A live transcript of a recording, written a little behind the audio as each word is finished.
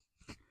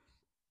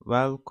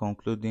While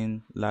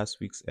concluding last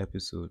week's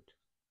episode,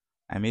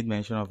 I made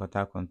mention of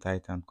Attack on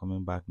Titan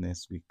coming back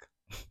next week.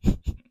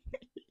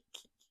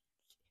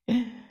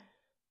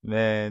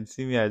 Man,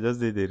 see me, I just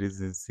did the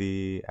reason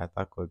say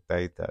Attack on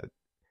Titan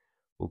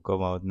will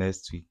come out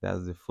next week.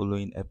 That's the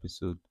following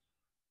episode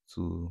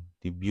to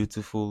the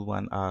beautiful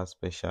 1 hour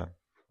special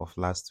of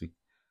last week.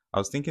 I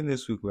was thinking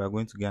this week we are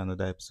going to get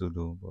another episode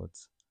though,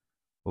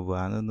 but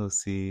I don't know,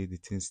 say the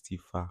thing's still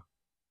far.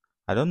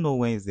 I don't know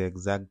when is the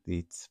exact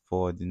date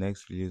for the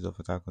next release of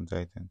Attack on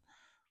Titan.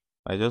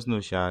 I just know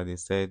Sha they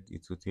said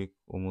it will take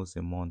almost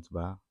a month,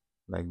 but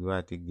like the way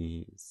I take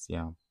the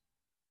Siam.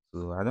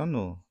 So I don't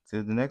know.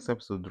 Till the next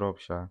episode drop,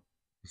 Sha.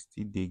 We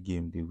still day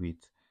game, they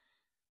wait.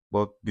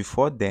 But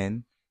before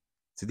then,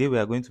 today we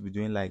are going to be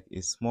doing like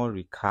a small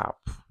recap.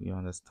 You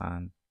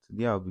understand?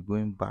 Today I'll be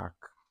going back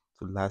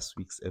to last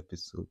week's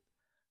episode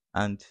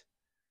and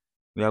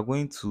we are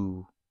going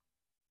to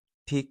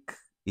take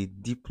a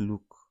deep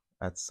look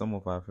at some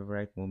of our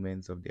favorite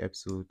moments of the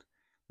episode.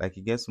 Like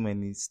you get so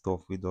many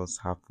stuff with us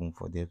happen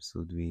for the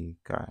episode we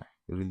guy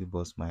really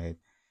bust my head.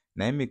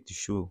 Now I make the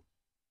show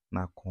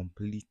now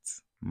complete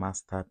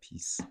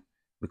masterpiece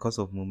because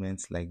of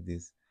moments like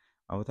this.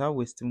 And without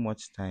wasting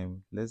much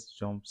time, let's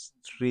jump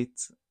straight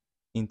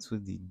into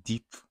the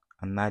deep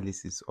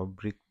analysis or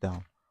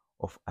breakdown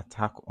of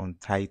Attack on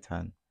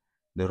Titan,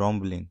 The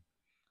Rumbling,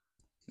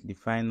 the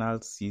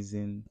final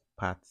season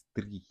part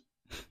 3.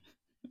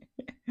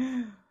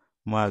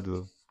 Mad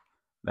oh.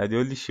 Na the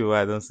only show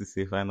I don't see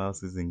say final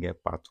season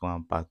get part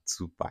 1, part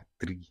 2, part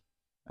 3.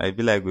 I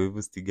feel like we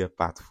even still get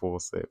part 4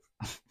 sef.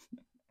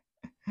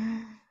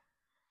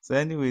 So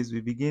anyways,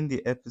 we begin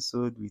the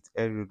episode with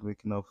Eric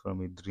waking up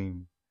from a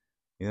dream.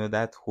 You know,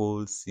 that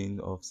whole scene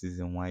of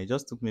season 1. It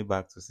just took me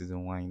back to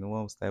season 1. You know,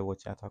 when we started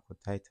watching Attack on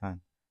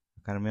Titan.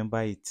 I can remember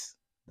it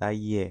that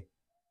year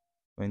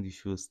when the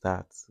show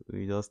starts.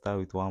 We just start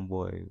with one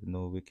boy,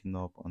 waking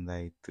up under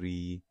a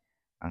tree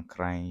and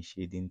crying,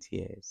 shedding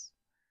tears.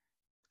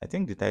 I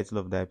think the title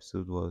of the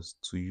episode was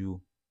To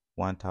You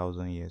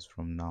 1000 Years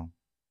From Now.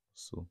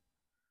 So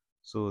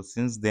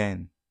since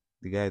then,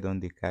 the guy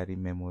don't they carry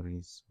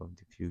memories of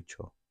the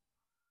future.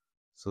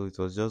 So it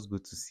was just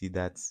good to see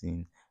that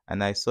scene.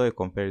 And I saw a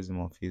comparison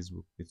on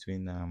Facebook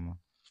between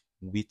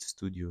Wit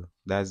Studio,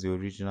 that's the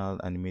original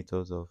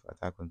animators of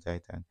Attack on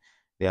Titan,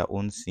 their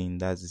own scene,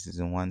 that's the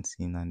season 1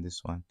 scene, and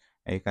this one.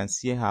 And you can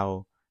see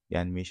how the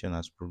animation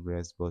has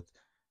progressed, but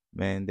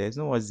man, there's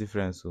no much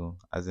difference. So,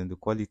 as in the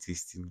quality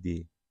is still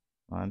there.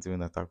 I want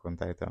even Attack on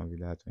Titan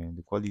with that one.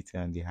 The quality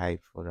and the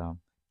hype for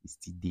is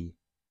still there.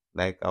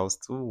 Like, I'll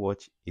still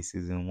watch a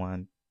season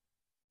 1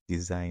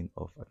 design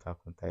of Attack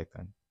on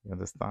Titan. You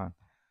understand?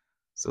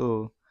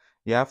 So,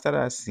 yeah, after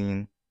that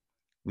scene,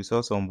 we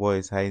saw some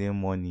boys hiding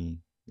money.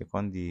 They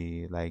found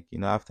the like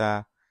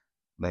after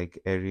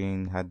like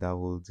Erin had that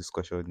whole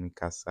discussion with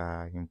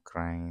Mikasa, him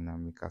crying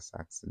and Mikasa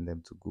asking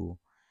them to go,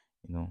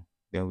 you know.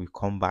 Then we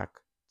come back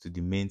to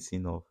the main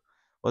scene of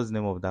what's the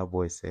name of that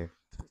boy self?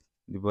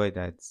 The boy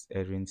that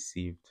Erin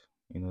saved,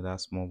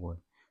 that small boy.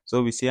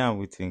 So we see him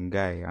with a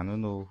guy. I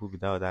don't know who be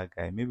that other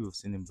guy. Maybe we've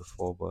seen him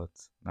before, but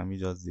let me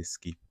just dey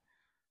skip.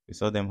 We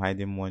saw them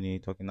hiding money,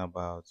 talking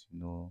about,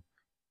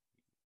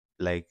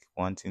 like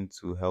wanting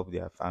to help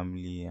their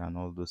family and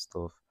all those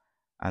stuff.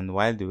 And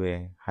while they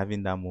were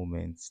having that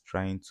moment,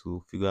 trying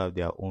to figure out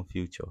their own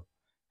future,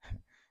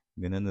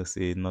 they don't know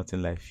say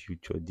nothing like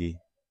future day.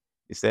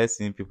 You started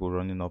seeing people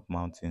running up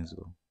mountains,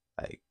 oh,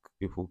 like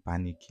people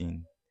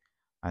panicking,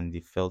 and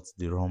they felt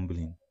the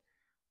rumbling.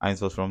 And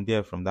it was from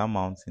there, from that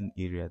mountain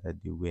area that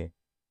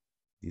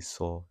they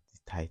saw the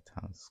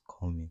Titans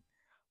coming.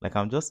 Like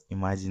I'm just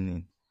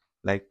imagining,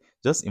 like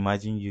just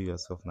imagine you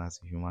yourself now as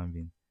a human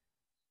being.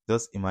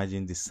 Just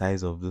imagine the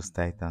size of those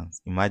titans.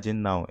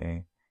 Imagine now,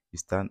 you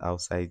stand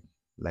outside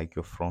like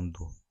your front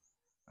door,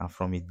 and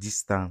from a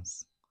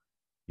distance,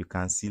 you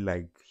can see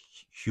like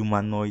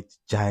humanoid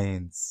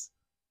giants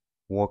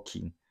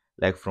walking,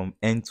 like from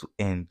end to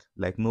end,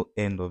 like no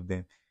end of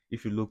them.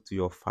 If you look to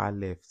your far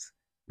left,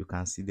 you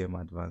can see them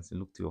advancing.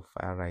 Look to your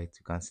far right,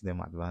 you can see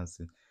them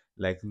advancing.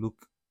 Like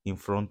look in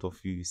front of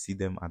you, you see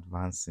them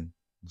advancing.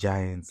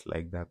 Giants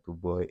like that, oh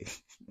boy.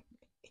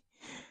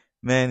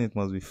 Man, it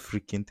must be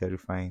freaking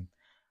terrifying.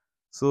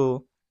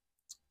 So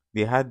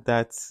they had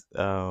that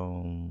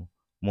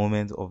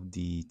moment of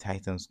the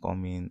Titans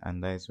coming,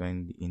 and that's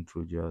when the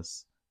intro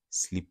just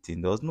slipped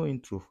in. There was no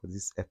intro for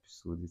this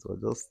episode, it was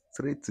just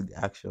straight to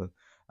the action.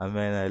 And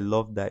man, I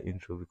love that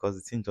intro because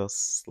the thing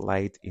just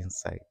slide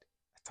inside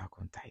Attack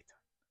on Titan,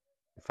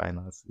 the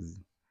final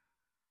season.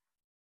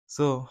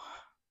 So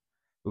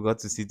we got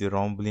to see the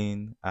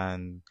rumbling,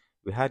 and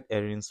we had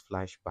Erin's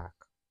flashback.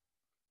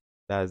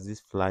 That's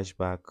this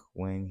flashback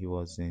when he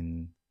was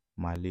in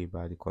Mali,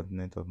 by the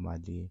continent of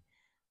Mali,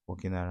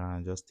 walking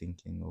around just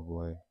thinking, oh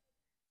boy,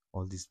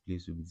 all this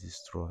place will be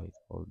destroyed,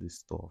 all this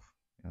stuff.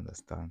 You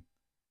understand?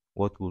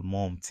 What will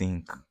mom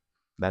think?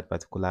 That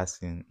particular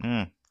scene,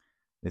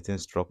 the thing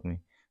struck me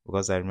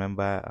because I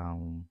remember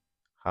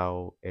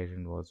how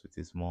Eren was with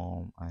his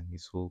mom and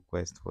his whole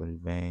quest for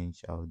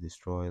revenge, how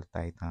destroy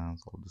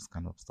Titans, all this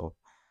kind of stuff.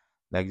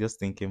 Like just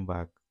thinking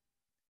back,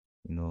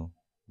 you know,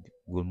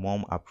 will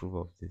mom approve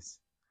of this?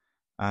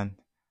 And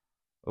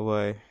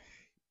over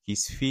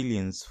his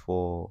feelings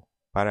for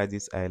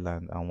Paradise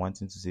Island and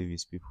wanting to save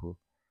his people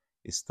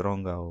is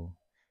stronger. Oh.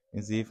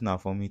 As if now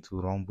for me to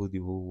rumble the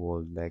whole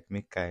world, like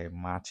make I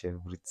match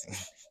everything.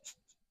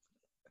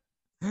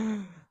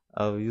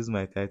 I'll use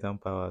my Titan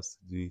powers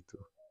to do it.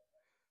 Oh.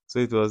 So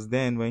it was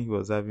then when he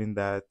was having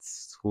that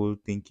whole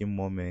thinking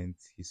moment,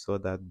 he saw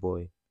that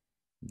boy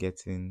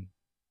getting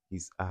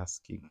his ass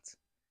kicked.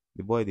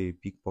 The boy they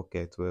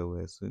pickpocket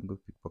well, so he go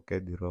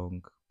pickpocket the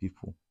wrong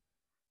people.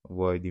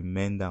 Boy, they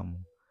mend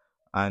them.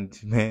 And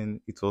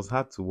man, it was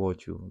hard to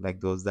watch you. Like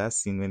there was that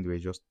scene when they were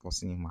just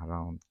tossing him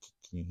around,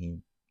 kicking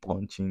him,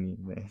 punching him,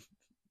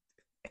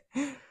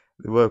 man.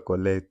 The boy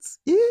collects.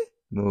 Yeah.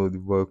 No, the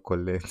boy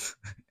collects.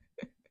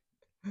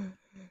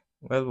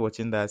 While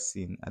watching that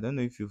scene, I don't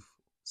know if you've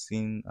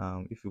seen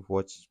if you've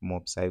watched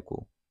Mob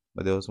Psycho,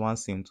 but there was one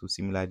scene too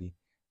similarly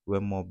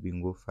where Mob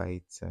bin go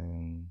fight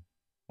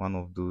one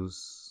of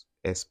those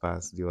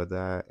experts, the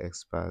other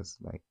experts,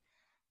 like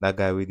that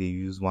guy where they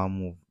use one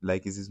move.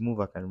 Like is his move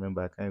I can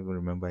remember. I can't even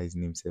remember his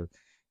name self.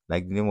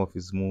 Like the name of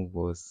his move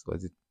was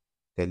it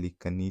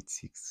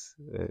telekinetics,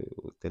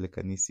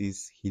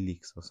 telekinesis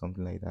helix or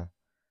something like that.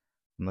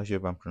 I'm not sure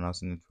if I'm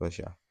pronouncing it well,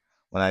 sure.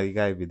 When I the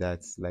guy with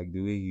that, like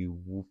the way he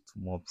whooped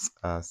Mob's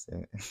ass,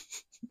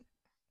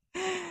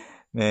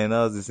 man,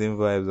 that was the same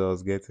vibes I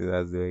was getting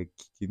as they were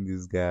kicking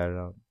this guy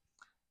around.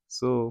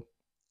 So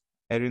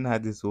Erin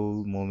had this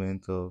whole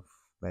moment of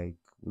like,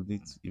 would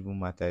it even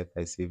matter if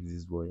I save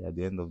this boy? At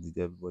the end of the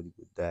day, everybody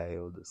would die,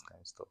 all those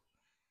kind of stuff.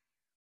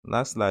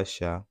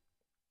 Last year,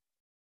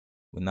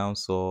 we now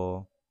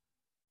saw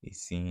a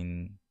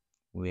scene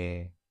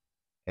where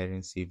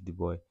Erin saved the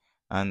boy.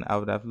 And I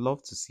would have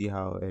loved to see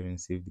how Erin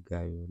saved the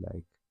guy, oh,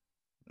 like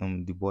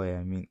the boy,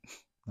 I mean,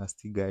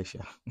 nasty guy, sha.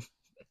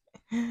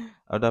 I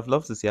would have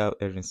loved to see how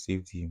Eren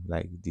saved him.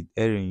 Like, did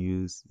Eren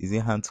use, is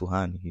it hand to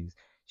hand?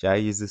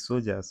 He's a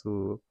soldier,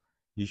 so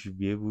he should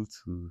be able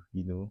to,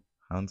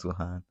 hand to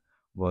hand.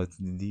 But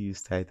did he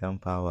use Titan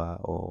power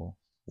or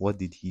what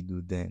did he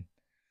do then?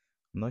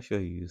 I'm not sure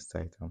he used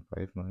Titan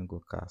power. If not, he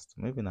go cast.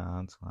 Maybe not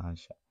hand to hand.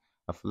 Sha.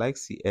 I feel like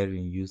see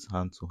Eren use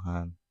hand to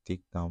hand,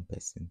 take down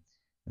person.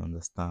 You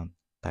understand?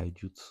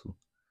 Taijutsu.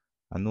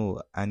 I know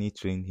Annie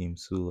trained him,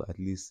 so at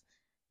least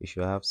he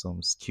should have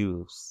some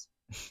skills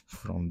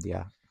from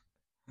there.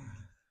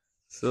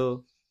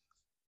 So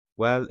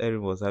while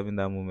Eren was having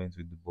that moment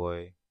with the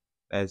boy,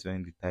 that's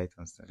when the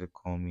Titans started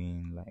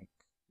coming. Like,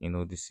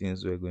 the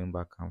scenes were going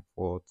back and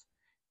forth.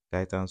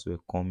 Titans were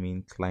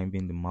coming,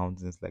 climbing the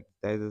mountains. Like,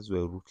 the Titans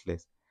were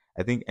ruthless.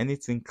 I think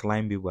anything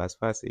climbable, as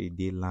far as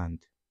they land,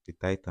 the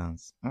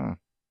Titans, they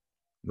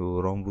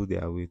will rumble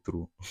their way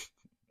through.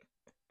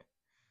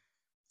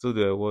 So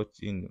they were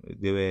walking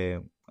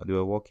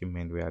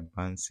men, they were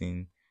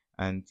advancing,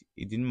 and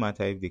it didn't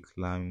matter if they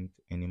climbed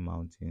any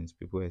mountains,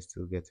 people were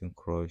still getting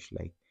crushed,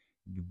 like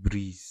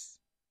debris,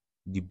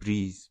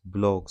 debris,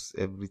 blocks,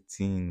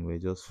 everything were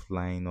just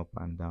flying up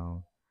and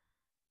down.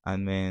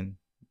 And man,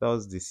 that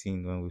was the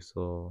scene when we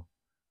saw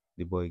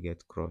the boy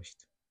get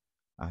crushed.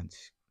 And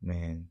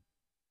man,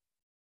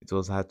 it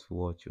was hard to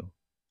watch you.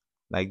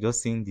 Like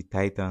just seeing the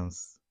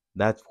Titans,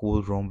 that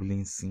whole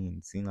rumbling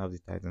scene, seeing how the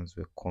Titans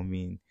were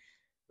coming,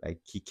 like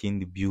kicking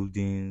the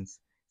buildings,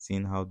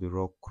 seeing how the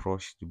rock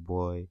crushed the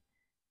boy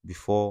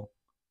before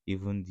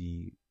even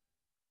the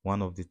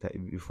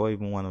before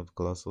even one of the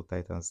colossal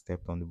titans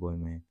stepped on the boy,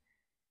 man.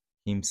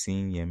 Him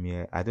seeing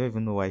Ymir, I don't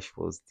even know why she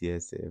was there,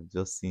 sef,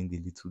 just seeing the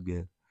little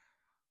girl,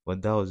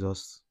 but that was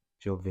just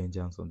pure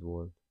vengeance on the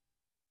world.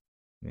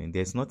 Man,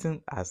 there's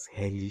nothing as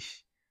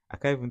hellish. I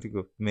can't even think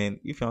of, man.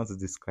 If you want to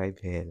describe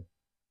hell,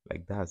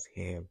 like that's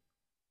hell,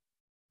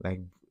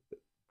 like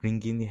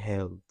bringing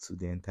hell to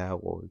the entire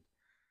world,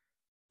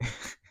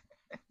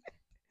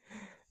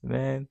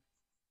 man.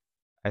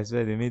 I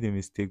swear they made a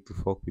mistake to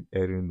fuck with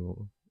Eren.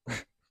 Oh.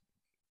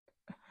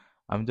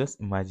 I'm just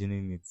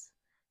imagining it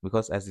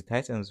because as the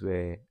Titans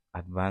were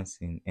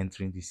advancing,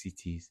 entering the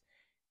cities,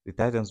 the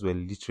Titans were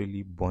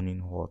literally burning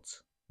hot.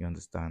 You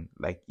understand?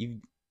 Like if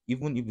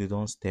even if they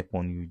don't step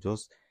on you,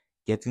 just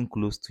getting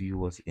close to you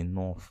was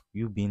enough.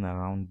 You being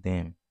around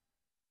them,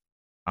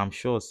 I'm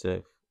sure,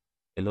 sir,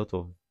 a lot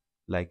of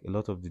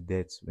the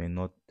deaths were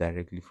not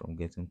directly from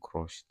getting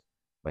crushed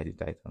by the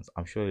Titans.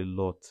 I'm sure a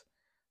lot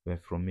were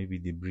from maybe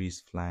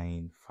debris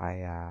flying,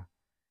 fire,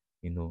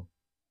 you know,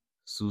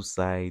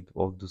 suicide,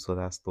 all those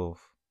other stuff.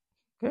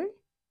 Okay,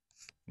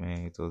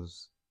 man, it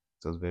was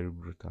very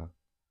brutal.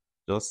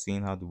 Just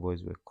seeing how the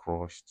boys were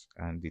crushed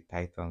and the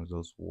Titans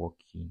just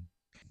walking,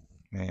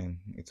 man,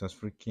 it was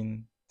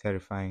freaking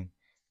terrifying.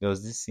 There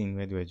was this scene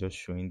where they were just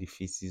showing the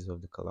faces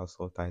of the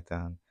colossal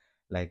Titan,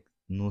 like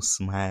no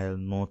smile,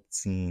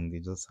 nothing. They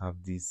just have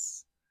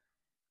this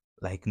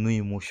like no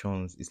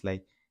emotions. It's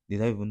like they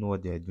don't even know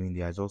what they are doing.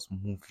 They are just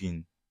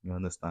moving. You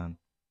understand?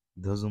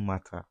 It doesn't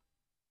matter.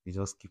 They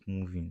just keep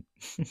moving.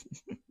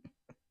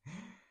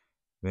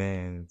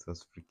 Man, it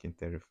was freaking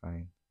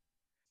terrifying.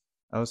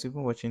 I was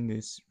even watching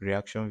this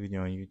reaction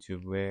video on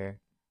YouTube where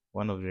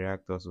one of the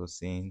reactors was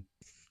saying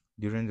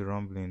during the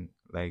rumbling,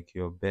 like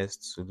your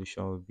best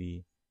solution would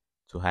be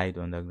to hide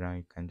underground.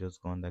 You can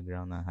just go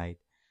underground and hide.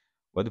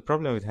 But the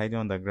problem with hiding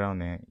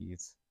underground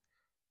is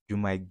you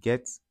might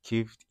get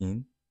caved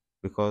in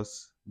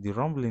because the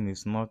rumbling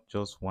is not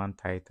just one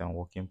titan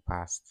walking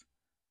past.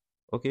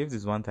 Okay, if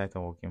there's one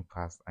titan walking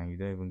past and you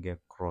don't even get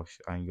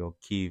crushed and your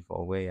cave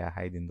or where you're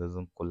hiding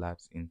doesn't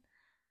collapse in,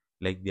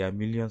 like there are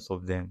millions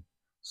of them.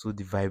 So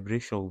the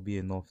vibration will be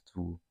enough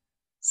to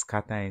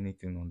scatter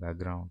anything on the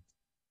ground.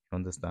 You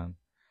understand?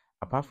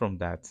 Apart from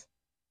that,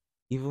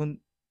 even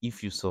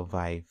if you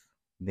survive,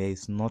 there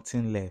is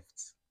nothing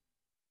left.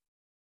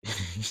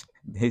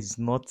 There is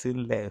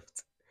nothing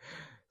left.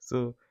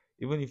 So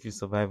even if you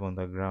survive on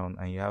the ground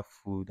and you have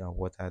food and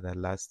water that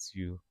lasts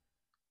you,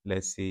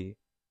 let's say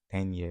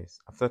 10 years,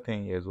 after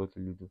 10 years, what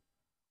will you do?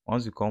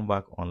 Once you come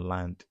back on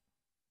land,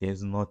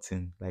 there's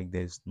nothing, like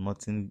there's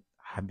nothing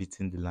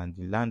habiting the land.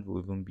 The land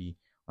will even be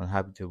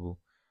uninhabitable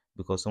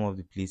because some of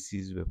the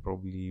places were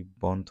probably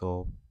burnt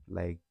up,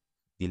 like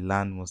the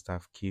land must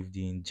have caved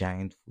in,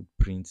 giant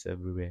footprints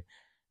everywhere.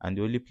 And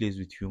the only place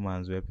with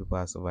humans where people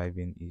are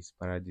surviving is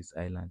Paradise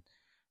Island.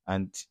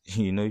 And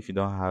if you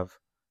don't have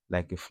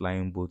like a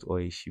flying boat or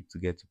a ship to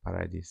get to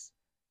Paradise,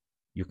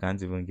 you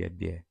can't even get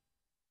there.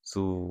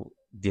 So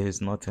there's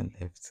nothing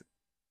left.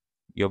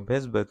 Your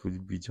best bet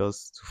would be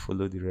just to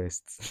follow the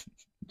rest.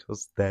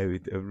 Just die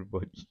with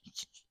everybody.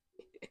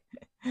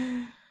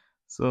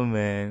 So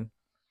man,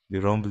 the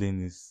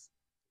rumbling is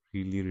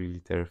really, really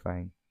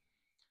terrifying.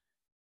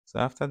 So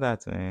after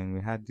that, man,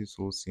 we had this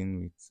whole scene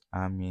with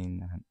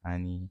Amin and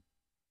Annie.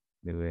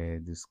 They were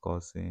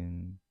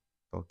discussing,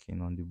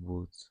 talking on the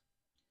boat.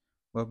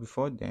 But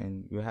before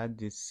then, we had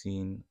this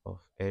scene of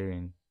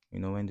Erin.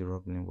 When the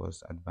rumbling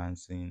was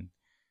advancing,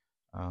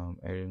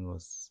 Erin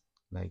was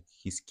like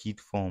his kid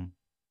form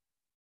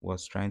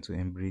was trying to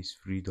embrace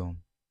freedom.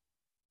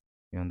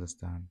 You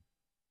understand?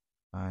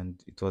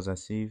 And it was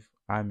as if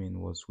Armin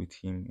was with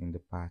him in the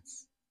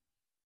past.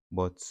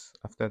 But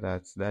after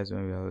that, that's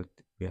when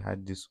we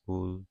had this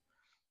whole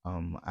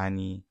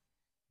Annie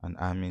and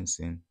Armin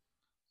scene.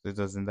 So it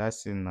was in that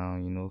scene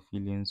now,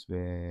 feelings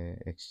were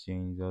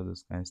exchanged, all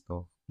those kind of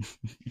stuff.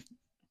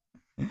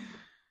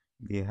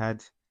 They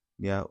had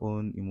their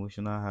own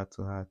emotional heart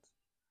to heart.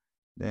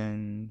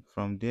 Then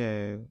from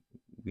there,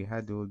 we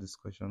had the whole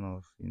discussion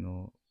of,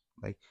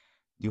 like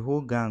the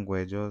whole gang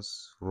were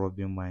just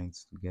rubbing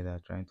minds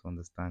together, trying to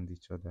understand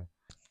each other,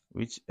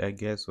 which I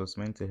guess was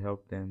meant to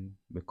help them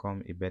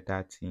become a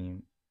better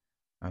team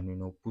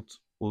and put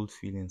old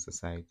feelings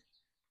aside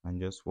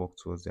and just work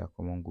towards their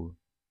common goal.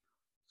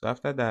 So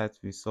after that,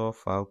 we saw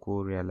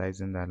Falco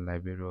realizing that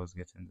Liberia was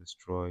getting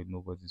destroyed,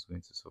 nobody's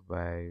going to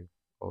survive,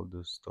 all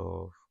those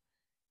stuff,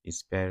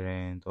 his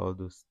parent, all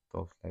those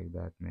stuff like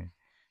that, man.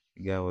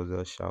 The guy was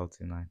just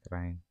shouting and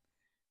crying.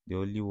 The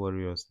only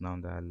warriors now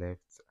that are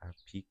left are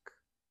Peak,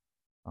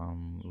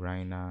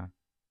 Reina,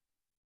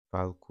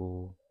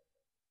 Falco,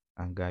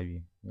 and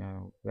Gabby. Yeah,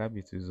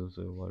 Gabby too is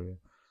also a warrior.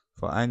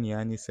 For Annie,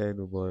 Annie said,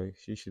 "Oh boy,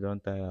 she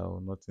don't tire or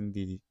nothing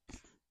did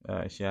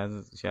it. She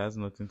has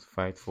nothing to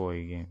fight for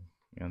again.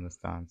 You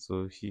understand?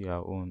 So she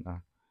her own.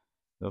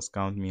 Just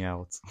count me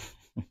out."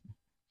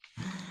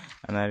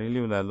 And I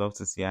really would have loved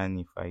to see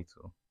Annie fight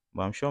too.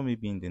 But I'm sure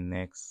maybe in the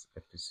next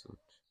episode,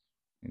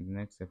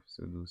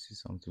 we'll see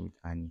something with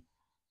Annie.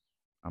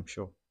 I'm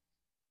sure.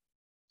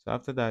 So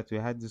after that, we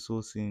had this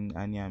whole scene,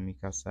 Annie and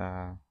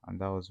Mikasa,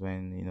 and that was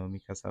when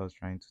Mikasa was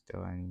trying to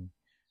tell Annie,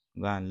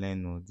 go and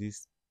learn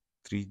this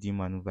 3D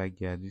maneuver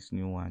gear, this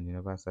new one, you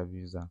never sabi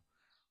use am.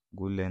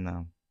 Go learn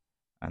am.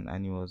 And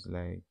Annie was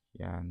like,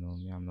 yeah, no,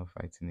 me, I'm not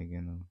fighting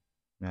again.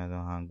 No. Me, I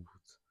don't hang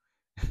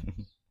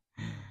boot.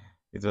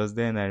 It was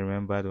then I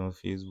remembered on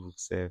Facebook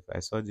self. I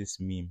saw this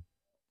meme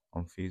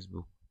on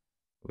Facebook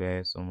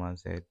where someone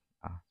said,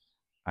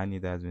 Annie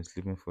that has been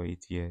sleeping for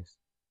 8 years.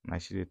 Now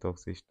she dey talk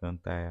say she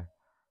don't tire.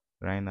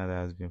 Reina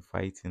that has been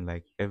fighting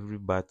like every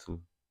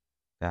battle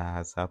that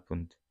has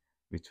happened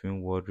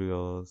between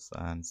warriors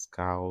and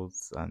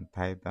scouts and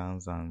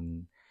titans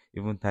and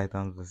even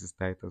titans versus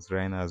titans.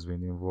 Reina has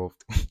been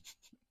involved.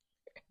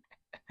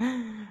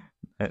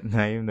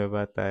 Naim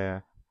never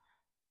tire.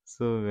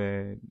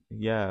 So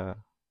yeah,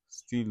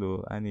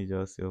 still Annie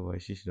just say, "Oh,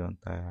 she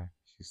don't tire.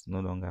 She's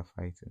no longer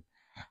fighting."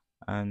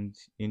 And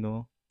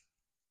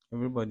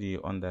everybody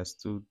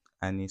understood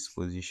Annie's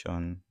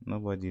position.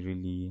 Nobody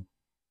really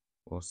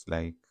was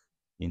like,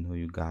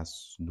 you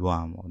guys do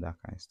or that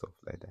kind of stuff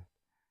like that.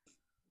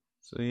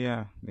 So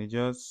yeah, they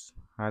just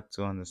had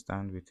to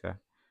understand with her.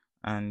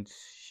 And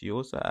she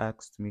also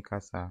asked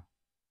Mikasa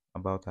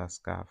about her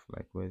scarf,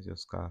 like, where's your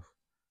scarf?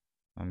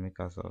 And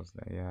Mikasa was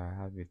like, yeah,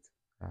 I have it.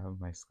 I have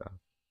my scarf.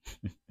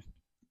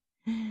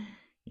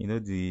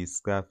 The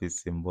scarf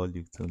is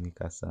symbolic to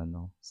Mikasa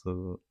now.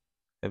 So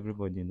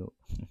everybody know.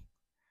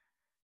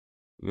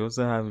 We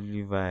also have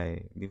Levi.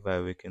 Levi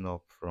waking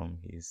up from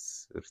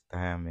his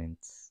retirement,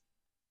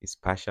 his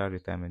partial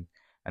retirement.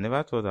 I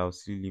never thought I would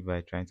see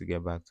Levi trying to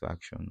get back to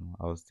action.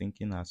 I was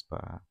thinking as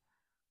per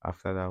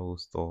after that whole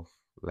stuff,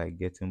 like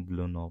getting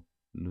blown up,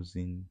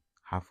 losing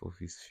half of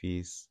his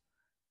face,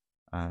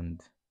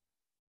 and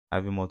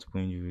having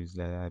multiple injuries.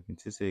 Like I've been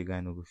to say the guy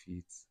no go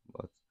fit,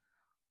 but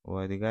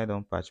well, the guy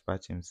don't patch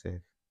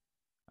himself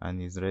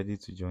and is ready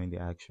to join the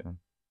action.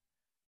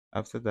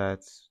 After that,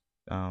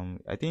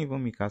 I think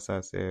even Mikasa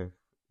herself,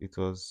 it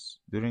was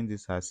during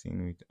this her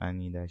scene with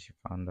Annie that she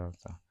found out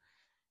that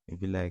it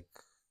be like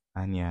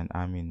Annie and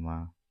Amin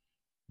ma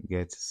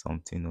get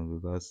something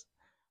because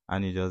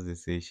Annie just they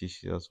say she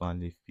just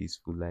want live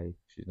peaceful life.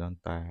 She don't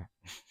tire.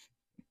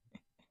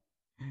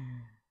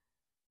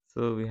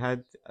 So we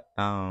had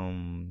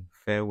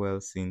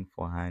farewell scene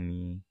for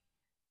Annie,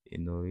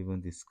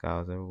 even the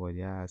scouts,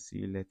 everybody, see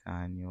you later,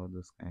 Annie, all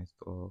those kind of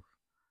stuff.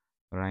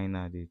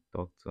 Raina, they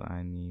talk to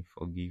Annie,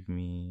 forgive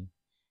me.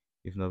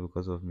 If not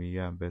because of me,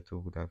 you and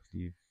Beto would have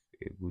lived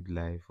a good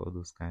life, all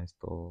those kind of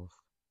stuff.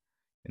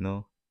 You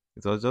know,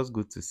 it was just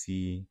good to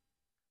see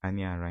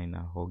Annie and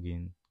Raina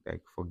hugging,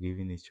 like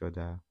forgiving each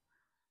other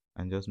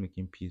and just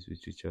making peace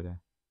with each other.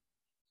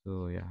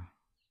 So yeah,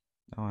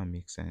 that one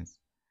makes sense.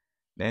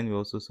 Then we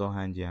also saw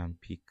Hanji and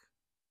Peak,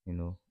 you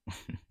know.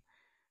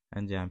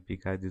 Hanji and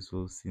Peak had this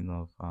whole scene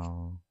of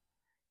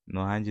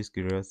Hanji's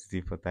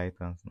curiosity for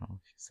Titans now.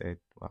 She said,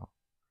 wow,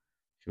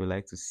 she would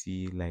like to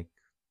see like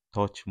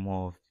touch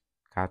more of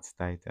Cat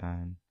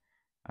Titan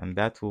and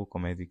that whole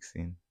comedic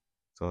scene.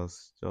 It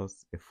was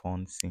just a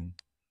fun scene,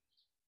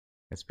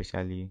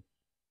 especially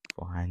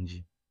for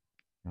Hanji.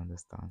 You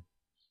understand?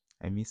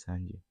 I miss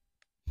Hanji.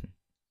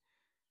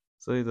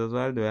 So it was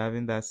while they were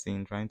having that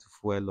scene trying to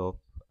fuel up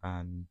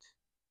and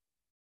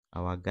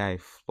our guy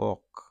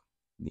Flock,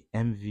 the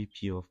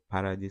MVP of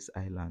Paradise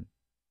Island,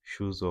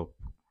 shows up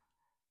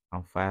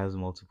and fires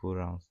multiple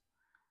rounds.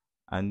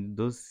 And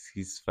those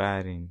he's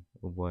firing,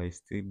 oh boy,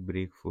 still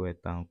break fuel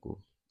tank. Oh.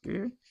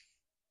 Okay.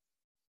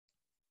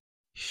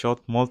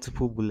 Shot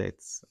multiple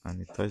bullets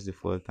and it touched the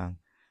fuel tank.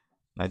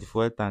 Now the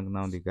fuel tank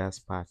now the gas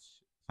patch.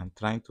 And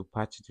trying to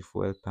patch the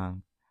fuel tank,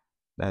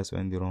 that's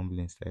when the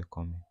rumbling started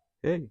coming.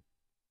 Hey,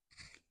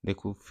 they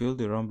could feel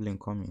the rumbling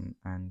coming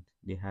and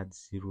they had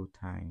zero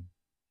time.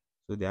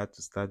 So they had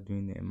to start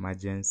doing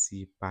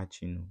emergency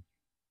patching.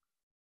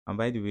 And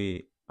by the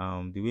way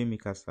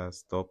Mikasa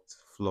stopped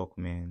Flock,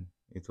 man,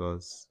 it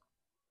was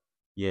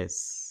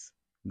yes,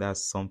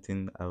 that's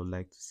something I would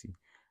like to see.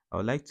 I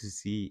would like to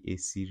see a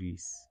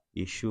series,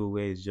 a show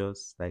where it's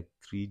just like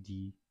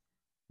 3D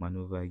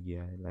maneuver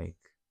gear, like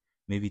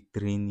maybe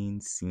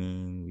training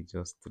scene with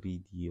just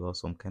 3D or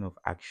some kind of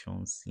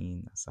action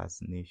scene,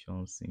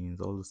 assassination scenes,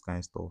 all those kind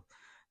of stuff.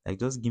 Like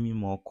just give me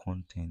more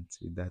content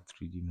with that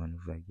 3D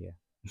maneuver gear.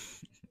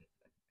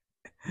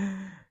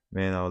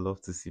 Man, I would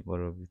love to see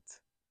more of it.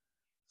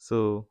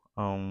 So,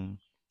 the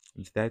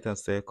Titans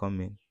started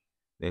coming.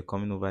 They're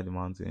coming over the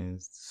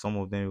mountains. Some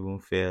of them even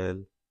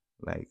fell.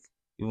 Like,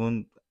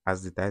 even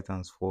as the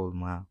Titans fall,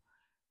 man,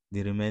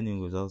 the remaining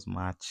will just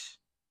march,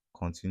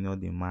 continue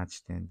the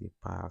march, then they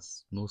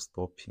pass. No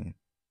stopping.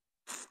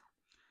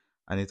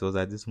 And it was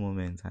at this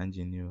moment,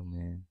 Angie knew,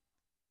 man,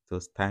 it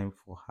was time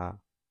for her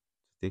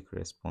to take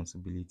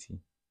responsibility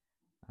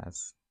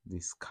as the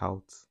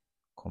scout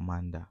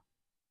commander.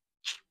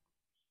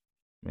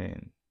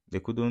 Man, they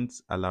couldn't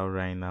allow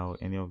Rhino or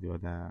any of the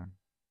other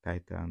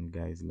Titan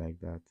guys like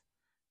that,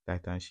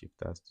 Titan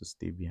shifters to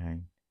stay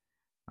behind.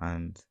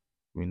 And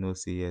we know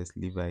say yes,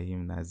 Levi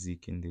him na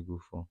Zeke in they go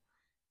for.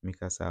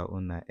 Mikasa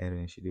own na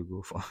Eren she they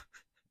go for.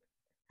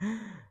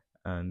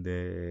 And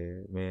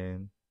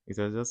man, it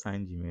was just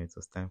Hanji, man. It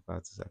was time for her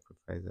to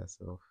sacrifice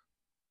herself.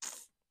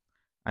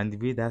 And the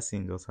way that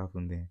scene just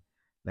happened there,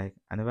 like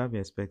I never be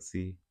expect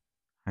see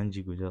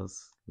Hanji go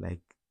just like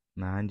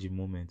na Hanji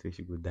moment where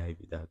she go die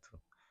with that.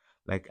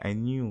 Like I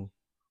knew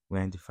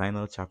we're in the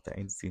final chapter,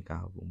 anything can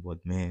happen,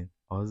 but man,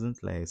 I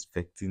wasn't like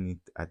expecting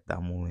it at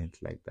that moment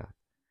like that.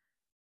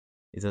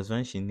 It was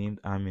when she named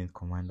Armin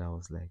Commander, I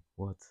was like,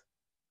 what?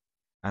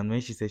 And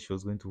when she said she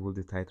was going to hold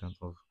the Titans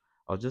off,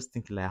 I was just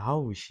thinking like, how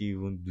will she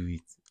even do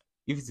it?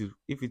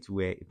 If it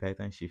were a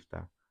Titan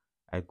shifter,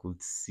 I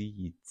could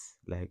see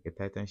it like a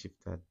Titan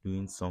shifter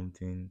doing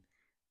something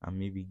and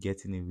maybe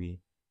getting away.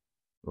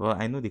 Well,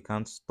 I know they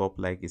can't stop,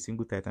 like a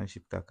single Titan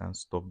shifter can't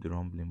stop the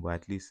rumbling, but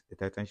at least a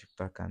Titan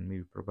shifter can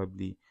maybe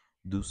probably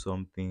do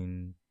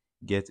something,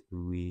 get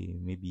away,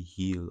 maybe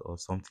heal or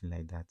something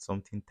like that.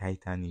 Something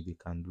Titany they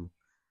can do.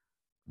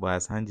 But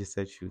as Hanji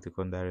said she would take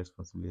on that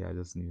responsibility, I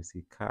just knew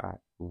say,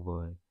 "Car, oh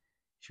boy,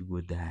 she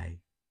go die."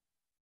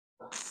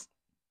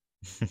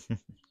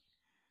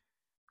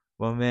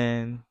 But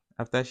man,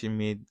 after she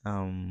made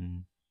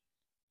Armin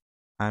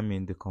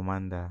the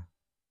commander,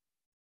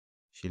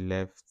 she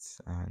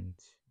left and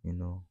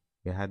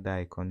we had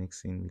that iconic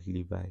scene with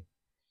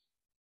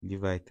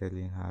Levi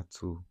telling her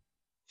to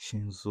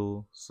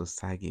Shinzo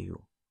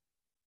Susageyo,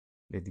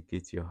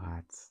 dedicate your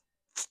heart.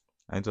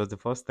 And it was the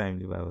first time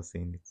Levi was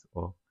saying it,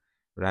 or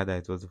rather,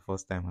 it was the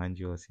first time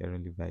Hanji was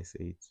hearing Levi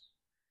say it.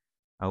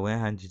 And when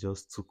Hanji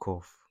just took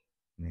off,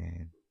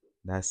 man,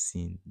 that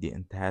scene, the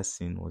entire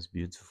scene was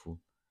beautiful.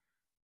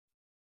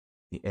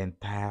 the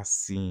entire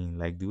scene,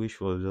 like the way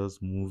she was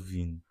just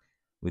moving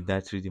with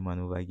that 3D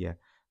maneuver gear.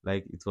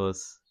 Like it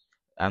was,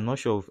 I'm not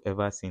sure I've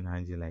ever seen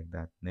Hanji like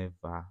that.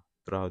 Never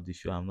throughout the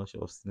show. I'm not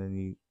sure I've seen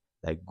any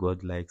like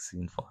godlike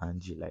scene for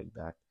Hanji like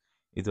that.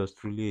 It was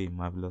truly a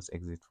marvelous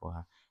exit for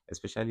her,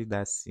 especially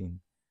that scene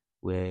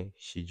where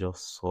she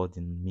just saw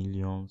the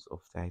millions of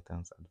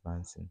Titans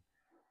advancing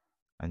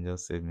and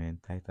just said, man,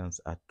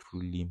 Titans are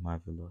truly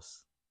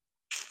marvelous.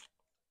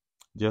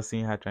 Just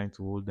seeing her trying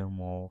to hold them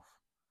off,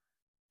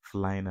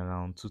 flying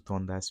around, two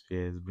thunder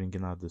spears,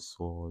 bringing out the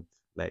sword,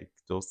 like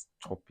just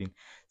chopping.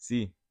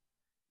 See,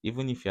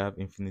 even if you have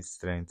infinite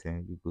strength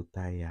and you go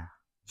tire.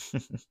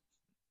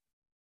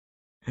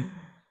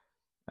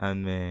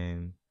 And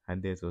man, her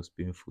death was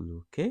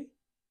painful, okay?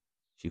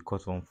 She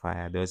caught on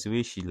fire. There was a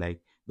way she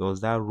like there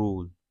was that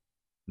roll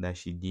that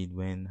she did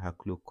when her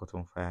cloak caught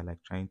on fire,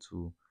 like trying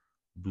to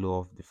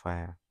blow off the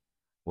fire.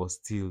 Was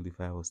still the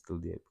fire was still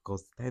there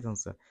because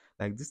Titans are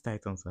like these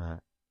Titans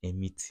are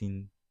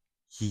emitting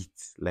heat,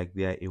 like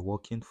they are a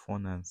walking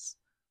furnace.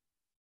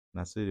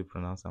 That's what they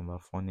pronounce them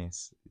about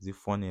furnace. Is it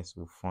furnace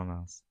or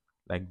furnace?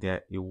 Like they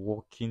are a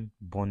walking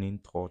burning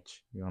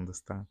torch. You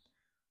understand?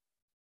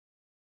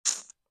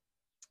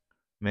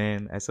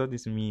 Man, I saw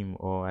this meme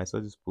or I saw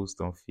this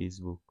post on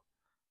Facebook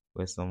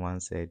where someone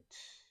said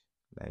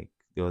like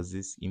there was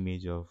this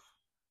image of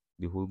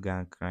the whole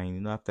gang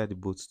crying. After the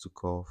boats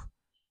took off,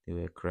 they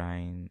were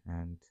crying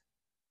and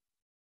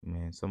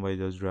man, somebody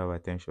just drew our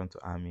attention to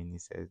Armin. He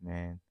says,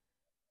 man,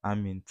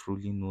 Armin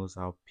truly knows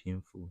how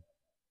painful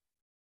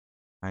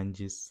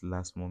Angie's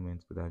last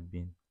moment could have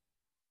been.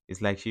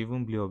 It's like she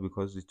even blew up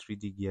because the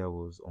 3D gear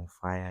was on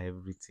fire,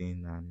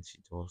 everything, and she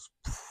just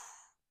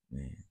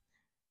man,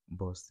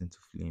 burst into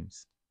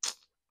flames.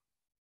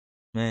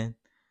 Man,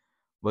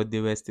 but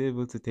they were still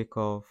able to take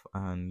off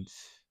and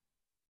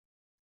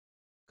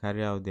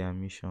carry out their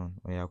mission.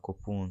 Oya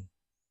Kopun,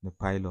 the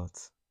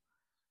pilot,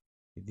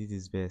 he did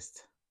his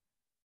best.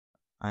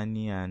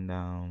 Annie and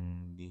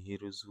the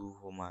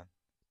Hirozu woman,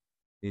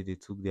 they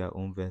took their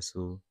own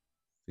vessel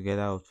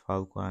together with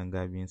Falco and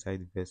Gabi inside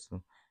the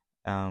vessel.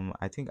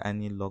 I think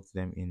Annie locked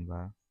them in,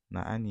 but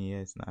now Annie,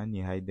 yes, now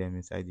Annie hide them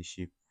inside the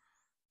ship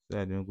so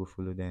I don't go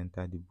follow them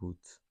enter the boat.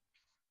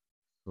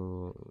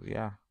 So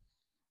yeah,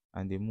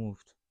 and they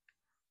moved.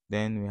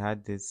 Then we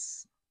had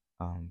this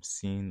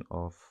scene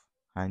of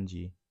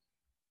Hanji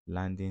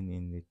landing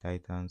in the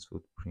Titan's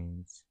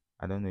footprints.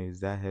 I don't know, is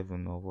that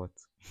heaven or what?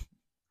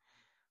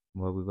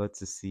 But we got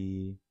to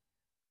see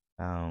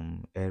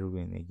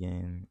Erwin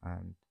again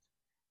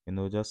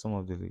and just some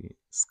of the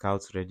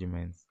scouts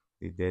regiments,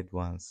 the dead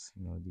ones,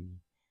 the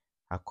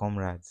her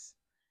comrades.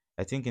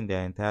 I think in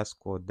their entire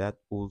squad, that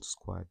old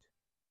squad,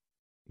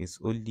 is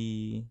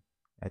only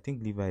I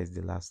think Levi is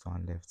the last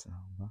one left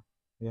now.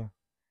 Yeah.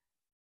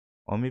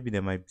 Or maybe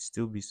there might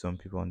still be some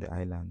people on the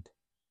island.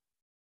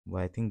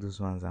 But I think those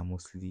ones are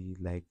mostly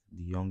like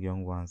the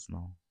young ones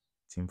now.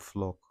 Team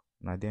Flock.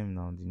 Now them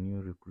now, the new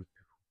recruit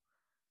people.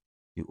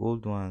 The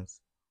old ones.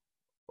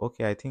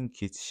 Okay, I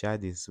think it's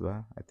Shadis,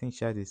 but I think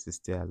Shadis is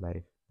still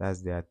alive.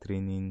 That's their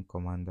training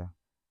commander.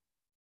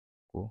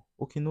 Cool.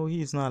 Okay, no,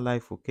 he is not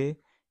alive, okay?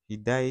 He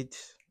died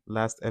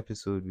last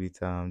episode with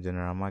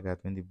General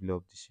Magat when they blew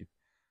up the ship.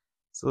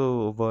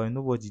 So, boy,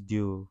 nobody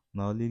deal.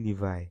 Now only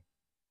Levi.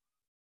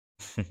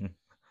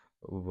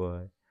 Oh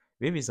boy.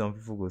 Maybe some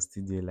people go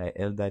still there, like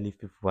elderly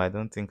people. I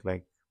don't think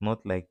like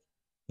not like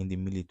in the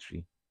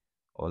military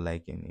or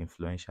like in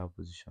influential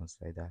positions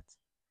like that.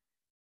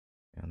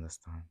 You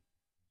understand?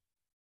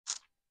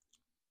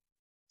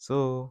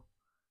 So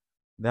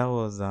that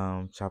was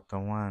chapter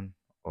one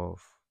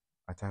of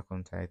Attack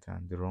on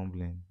Titan, the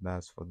rumbling.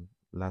 That's for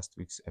last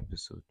week's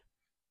episode.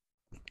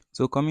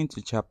 So coming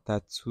to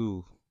chapter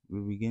two, we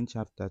begin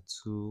chapter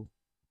two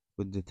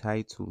with the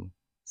title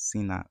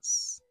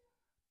Sinners.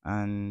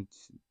 And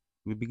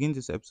we begin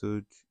this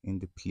episode in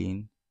the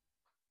plane,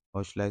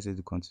 or should I say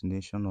the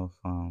continuation of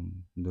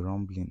the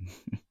rumbling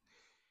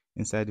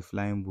inside the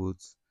flying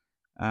boats.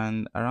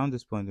 And around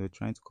this point, they were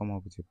trying to come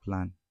up with a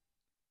plan.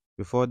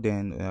 Before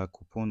then,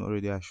 Kupon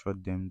already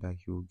assured them that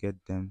he will get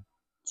them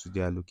to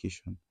their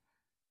location.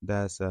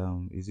 That's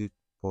is it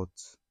port?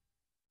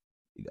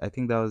 I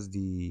think that was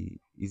the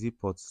is it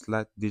port?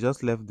 They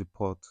just left the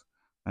port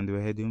and they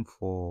were heading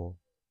for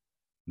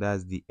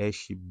that's the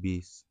airship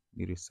base,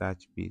 the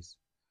research base.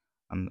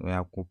 And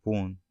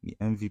Kupon, the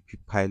MVP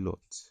pilot,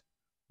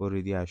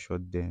 already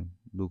assured them,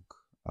 "Look,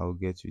 I'll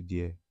get you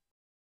there."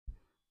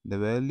 They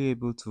were only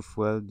able to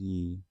fuel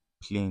the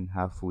plane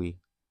halfway.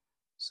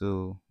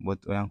 So,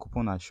 but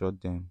Oyankopon assured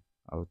them,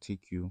 "I'll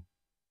take you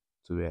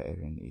to where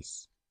Eren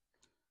is."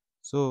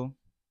 So,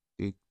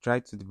 they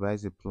tried to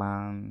devise a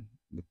plan.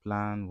 The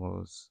plan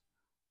was,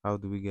 how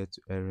do we get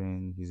to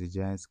Eren? He's a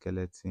giant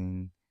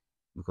skeleton.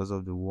 Because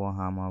of the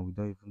Warhammer, we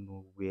don't even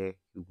know where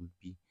he would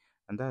be.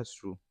 And that's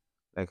true.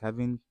 Like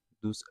having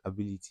those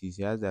abilities,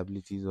 he has the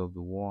abilities of the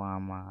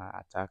Warhammer,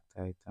 Attack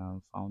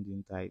Titan,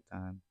 Founding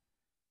Titan,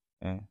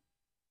 eh,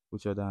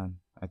 which other one?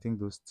 I think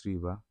those three,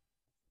 bah.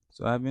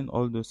 So having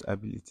all those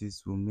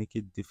abilities will make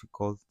it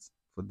difficult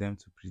for them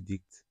to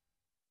predict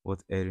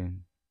what Eren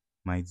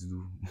might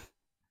do.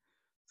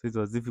 So it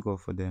was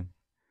difficult for them.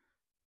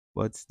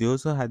 But they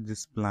also had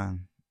this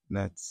plan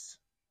that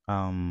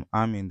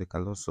Armin, the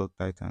Colossal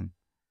Titan,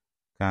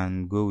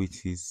 can go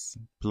with his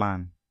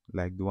plan,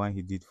 like the one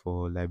he did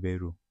for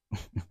Libero.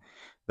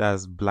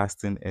 That's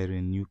blasting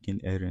Eren,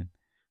 nuking Eren.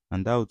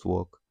 And that would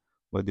work.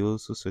 But they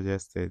also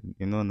suggested,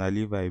 now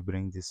Levi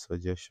bring this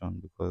suggestion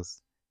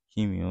because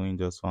him, he only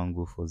just want to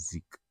go for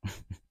Zeke.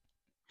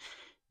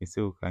 He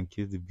said we can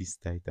kill the Beast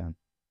Titan.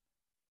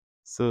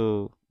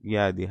 So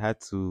yeah, they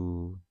had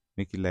to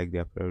make it like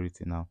their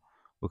priority now.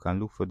 We can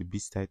look for the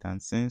Beast Titan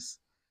since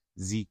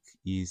Zeke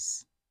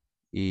is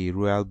a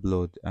royal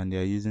blood and they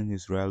are using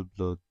his royal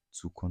blood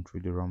to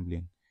control the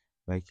rumbling.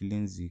 By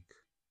killing Zeke,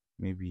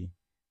 maybe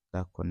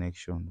that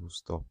connection will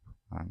stop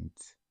and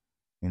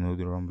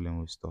the rumbling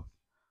will stop.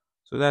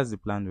 So that's the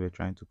plan we're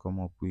trying to come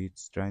up with,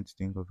 trying to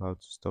think of how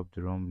to stop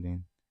the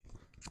rumbling.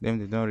 Them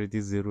they don't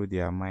really zero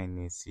their mind,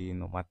 they see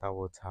no matter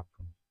what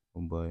happens.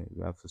 Oh boy,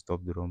 we have to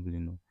stop the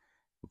rumbling,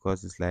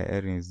 because it's like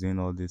Eren is doing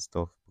all this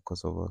stuff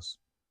because of us.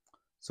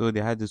 So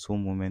they had this whole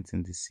moment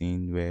in the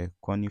scene where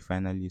Connie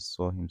finally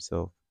saw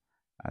himself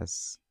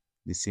as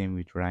the same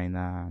with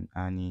Raina and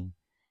Annie,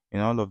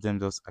 and all of them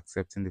just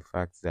accepting the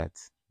fact that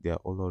they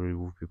are all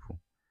horrible people.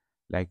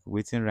 Like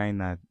waiting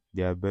Raina,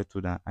 they are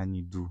better than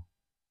Annie do.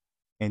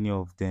 Any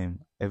of them,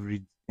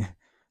 every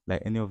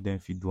like any of them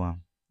if you do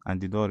them, and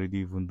they don't already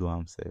even do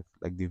themselves.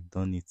 Like they've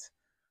done it.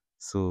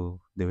 So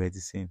they were the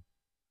same.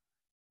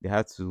 They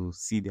had to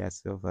see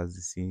themselves as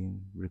the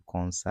same,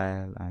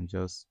 reconcile, and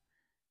just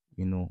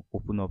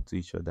open up to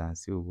each other and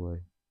say, oh boy,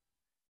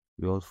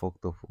 we all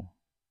fucked up. Oh.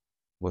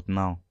 But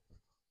now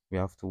we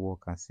have to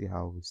work and see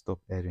how we stop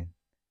Eren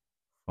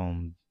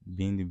from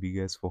being the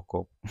biggest fuck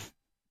up.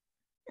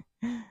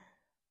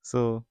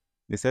 So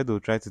they said they'll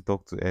try to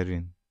talk to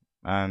Eren.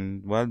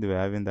 And while they were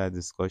having that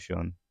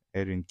discussion,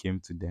 Eren came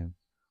to them,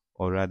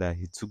 or rather,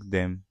 he took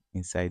them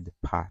inside the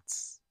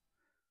parts.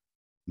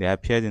 They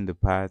appeared in the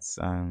parts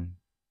and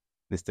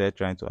they started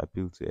trying to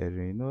appeal to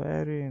Erin.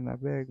 Erin, I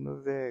beg, no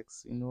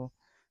vex.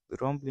 The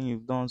rumbling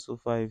you've done so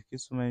far, you've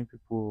killed so many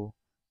people.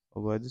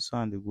 But this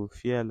one, they go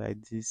fear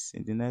like this.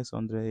 In the next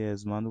 100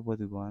 years, man,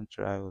 nobody go and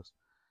try us.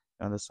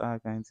 You understand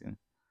that kind of thing?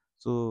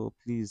 So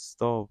please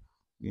stop.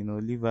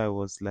 Levi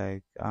was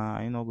like,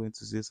 are you not going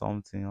to say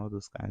something? All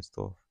those kind of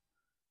stuff.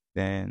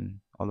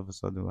 Then all of a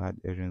sudden, we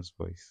had Erin's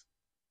voice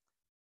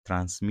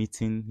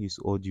transmitting his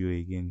audio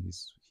again,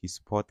 his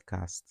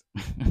podcast.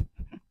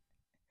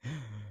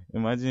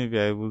 Imagine if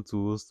you're able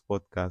to host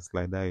podcasts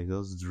like that, you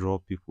just draw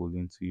people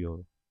into your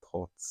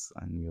thoughts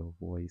and your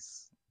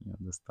voice. You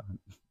understand?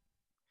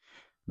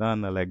 That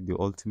are like the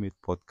ultimate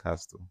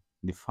podcast, though.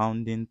 The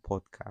founding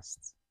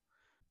podcast.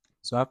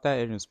 So after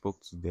Erin spoke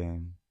to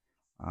them,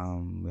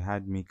 we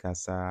had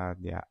Mikasa,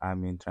 their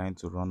army trying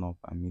to run up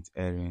and meet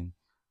Erin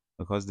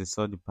because they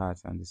saw the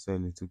path and they saw a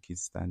little kid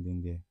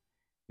standing there.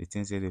 They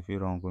think say they feel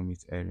wrong go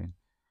meet Erin,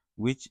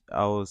 which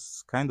I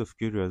was kind of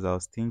curious. I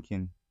was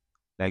thinking,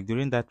 like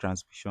during that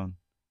transmission,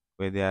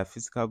 were their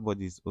physical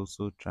bodies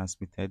also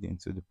transmitted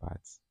into the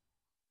parts,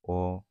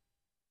 or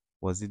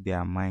was it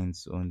their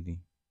minds only?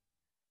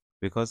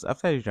 Because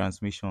after the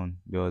transmission,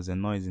 there was a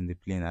noise in the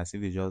plane as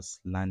if they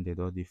just landed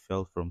or they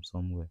fell from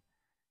somewhere.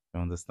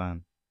 You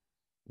understand?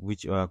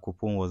 Which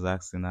Kupon was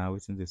asking,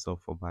 waiting they saw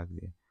for back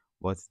there.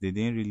 But they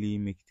didn't really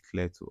make it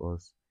clear to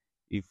us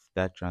if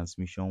that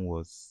transmission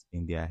was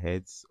in their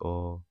heads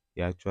or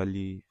they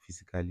actually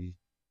physically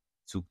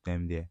took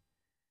them there.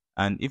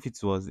 And if it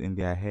was in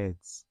their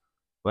heads,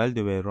 while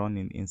they were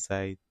running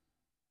inside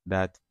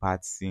that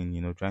part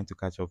scene, trying to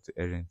catch up to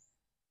Eren,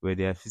 where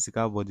their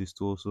physical bodies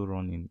to also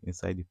running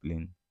inside the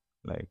plane.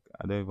 Like,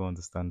 I don't even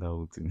understand that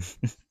whole thing.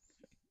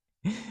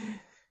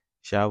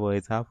 Sure, but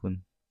it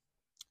happened.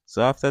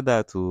 So after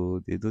that,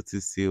 they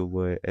noticed, say, oh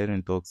boy,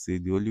 Eren talks, say,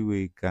 the only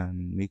way he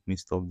can make me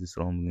stop this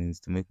rumbling is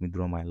to make me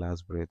draw my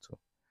last breath. Oh.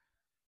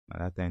 At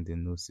that time, they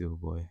know, say, oh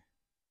boy,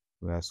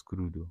 we are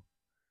screwed. Oh.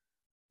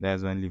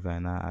 That's when Levi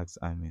now asks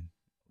Armin,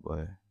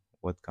 boy,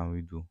 what can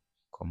we do,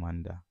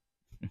 Commander?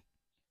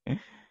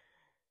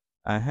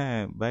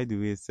 By the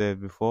way, sir,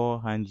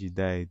 before Hanji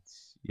died,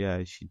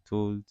 yeah,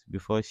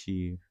 before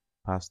she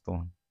passed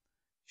on,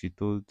 she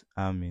told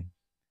Armin,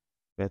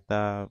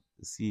 better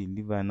see,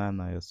 Levi now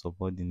na your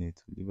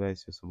subordinate. Levi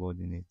is your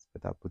subordinate.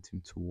 Better put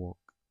him to work.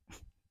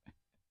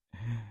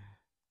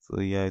 So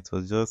yeah, it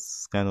was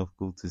just kind of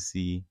cool to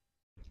see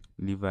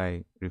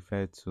Levi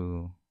refer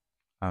to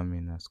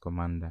Armin as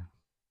commander.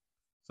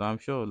 So I'm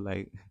sure,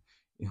 like,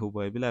 oh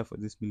boy, be like for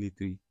this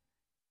military,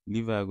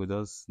 Levi go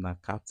just na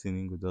captain,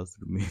 he go just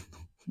remain.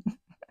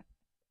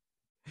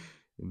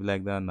 It be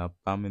like that na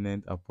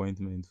permanent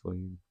appointment for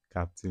you,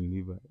 Captain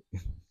Levi.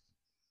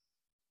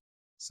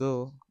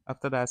 So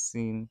after that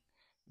scene,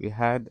 we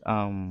had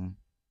Annie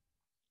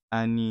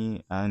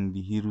and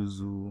the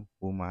Hiruzu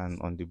woman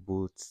on the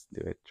boat.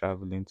 They were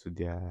traveling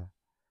to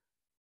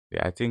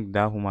I think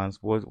that woman's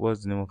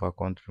what's the name of her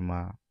country,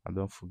 ma? I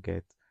don't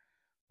forget.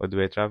 But they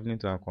were traveling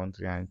to her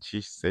country, and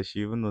she said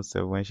she even knows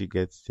that when she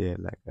gets there,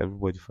 like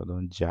everybody for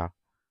don't jar.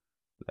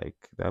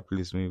 Like that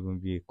place won't even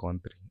be a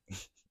country.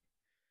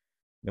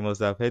 They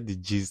must have heard the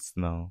gist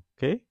now.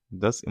 Okay?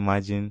 Just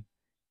imagine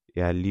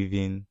you are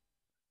living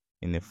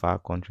in a far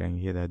country and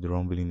you hear that the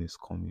rumbling is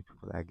coming,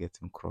 people are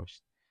getting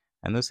crushed.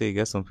 I know say you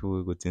get some people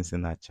who go think say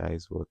na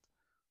chise, but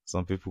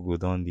some people go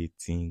down they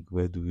think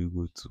where do we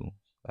go to?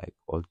 Like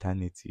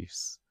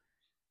alternatives.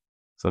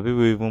 Some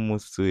people even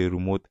move to a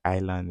remote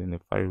island in a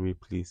faraway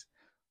place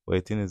where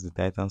the thing is the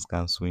Titans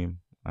can swim,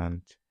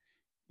 and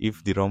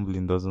if the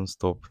rumbling doesn't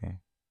stop,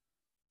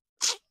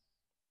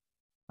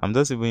 I'm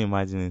just even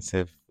imagining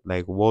itself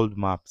like world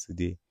map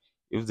today.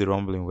 If the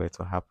rumbling were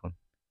to happen,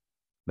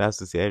 that's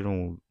to say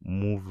everyone will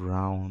move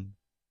around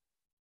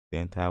the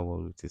entire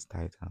world with his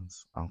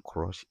titans and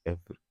crush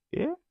every,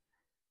 yeah.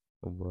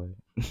 Oh boy.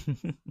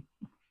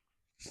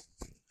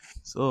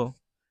 So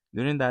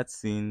during that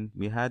scene,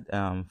 we had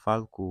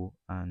Falco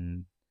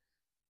and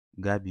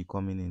Gabby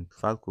coming in.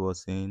 Falco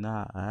was saying,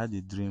 "Nah, I had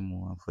a dream,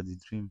 oh, and for the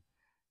dream,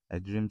 I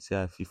dreamed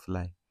say I fit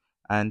fly."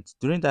 And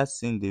during that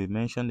scene, they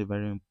mentioned a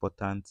very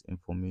important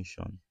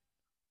information.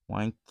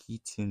 One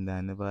key thing that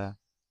I never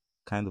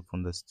kind of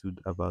understood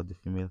about the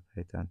female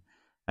Titan.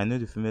 I know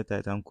the female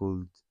Titan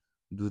could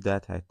do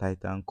that her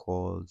Titan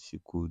call. She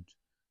could,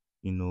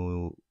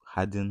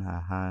 harden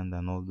her hand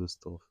and all those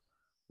stuff.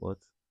 But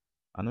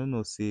I don't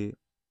know, say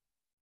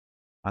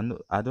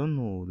I don't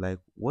know like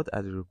what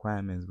are the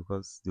requirements,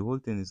 because the whole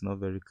thing is not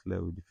very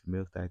clear with the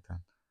female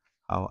Titan,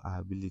 how her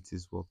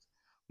abilities work.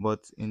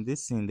 But in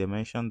this scene they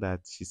mentioned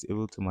that she's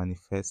able to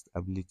manifest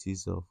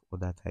abilities of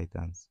other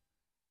Titans.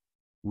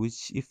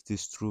 Which if it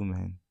is true,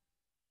 man,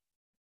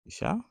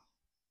 sure?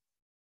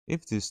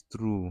 If it is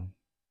true,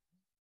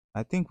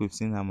 I think we've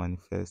seen her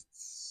manifest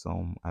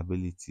some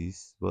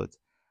abilities, but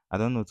I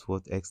don't know to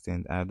what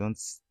extent. I don't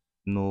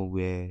know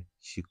where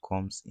she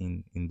comes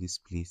in this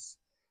place,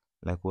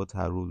 like what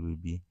her role will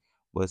be.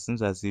 But it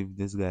seems as if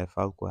this guy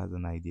Falco has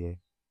an idea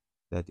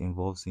that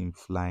involves him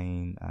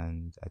flying,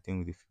 and I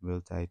think with the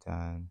female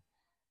Titan,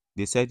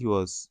 they said he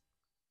was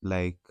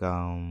like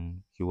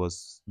he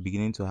was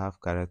beginning to have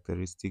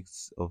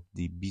characteristics of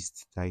the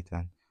Beast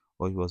Titan,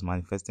 or he was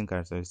manifesting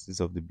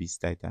characteristics of the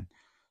Beast Titan.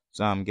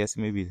 So I'm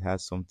guessing maybe it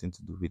has something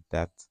to do with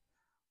that.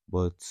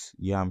 But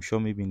yeah, I'm sure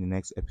maybe in the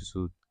next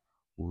episode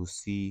we'll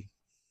see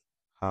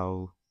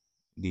how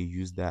they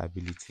use that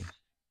ability.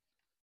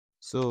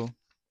 So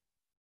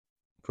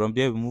from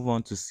there we move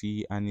on to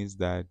see Annie's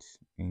dad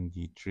in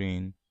the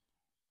train.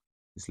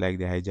 It's like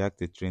they hijacked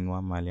the train,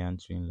 one Malian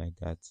train like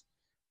that,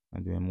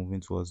 and they were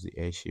moving towards the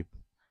airship.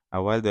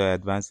 And while they were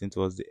advancing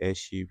towards the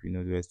airship, they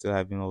were still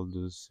having all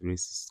those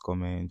racist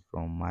comments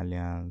from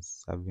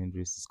Malians, having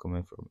racist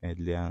comments from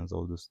Edlians,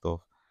 all those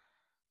stuff.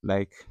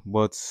 Like,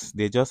 but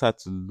they just had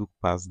to look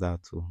past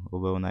that too. Oh,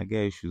 but when I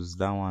get issues,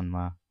 that one,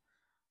 ma,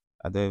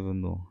 I don't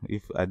even know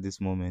if at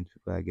this moment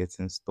people are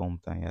getting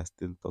stumped and you're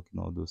still talking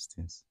all those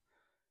things.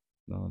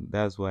 No,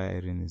 that's why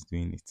Irene is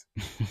doing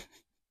it.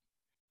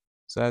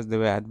 So as they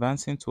were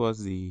advancing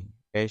towards the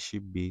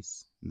airship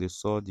base, they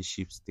saw the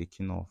ships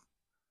taking off,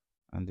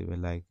 and they were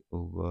like,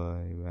 "Oh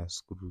boy, we are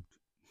screwed.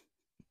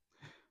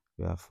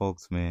 We are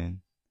fucked,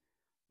 man."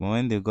 But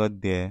when they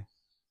got there,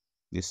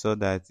 they saw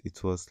that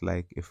it was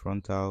like a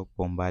frontal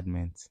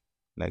bombardment,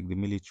 like the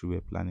military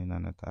were planning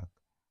an attack.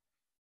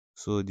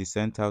 So they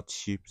sent out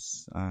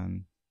ships,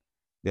 and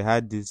they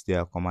had this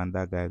their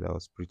commander guy that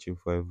was preaching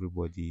for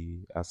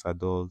everybody. As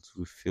adults,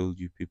 we failed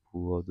you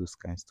people, all those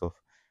kind of stuff.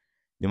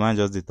 The man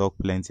just they talk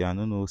plenty. I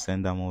don't know who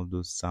send them all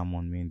those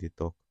sermon mean they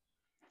talk.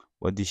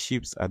 But the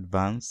ships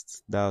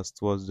advanced, that was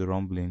towards the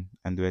rumbling,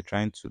 and they were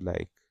trying to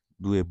like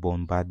do a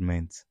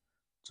bombardment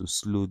to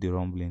slow the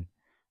rumbling.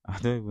 I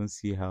don't even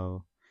see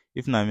how.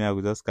 If not me, I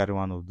would just carry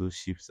one of those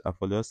ships. I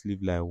will just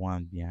leave like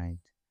one behind.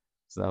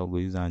 So I'll go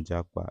use and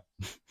jackpot.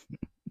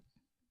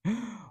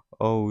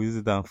 Or we use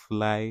it and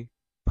fly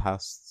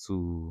past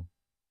to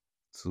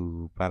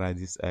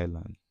Paradise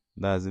Island.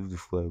 That's if the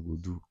fuel go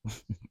do.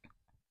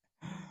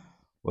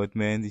 But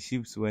man, the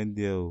ships went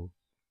there. Oh.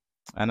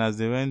 And as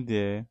they went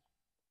there,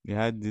 we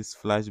had this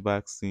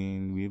flashback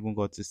scene. We even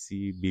got to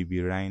see Baby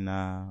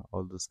Reina,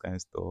 all those kind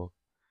of stuff.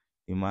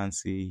 The man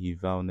say he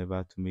vowed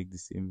never to make the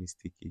same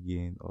mistake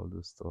again, all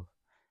those stuff.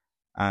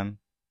 And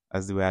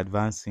as they were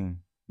advancing,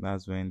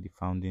 that's when the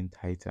founding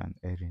titan,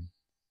 Eren,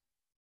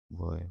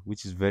 boy,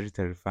 which is very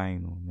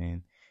terrifying, oh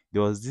man.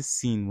 There was this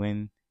scene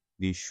when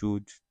they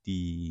showed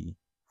the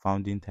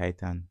founding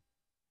titan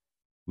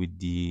with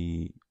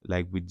the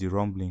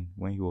rumbling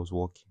when he was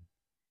walking.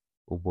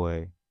 Oh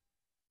boy.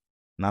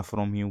 Now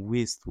from his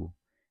waist too.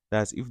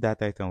 That's if that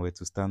titan were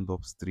to stand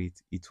up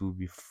straight, it will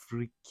be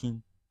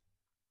freaking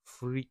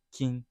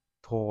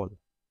tall.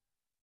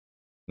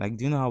 Like,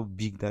 do you know how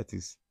big that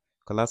is?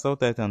 Colossal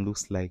Titan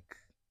looks like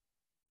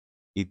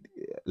it,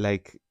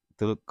 like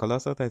the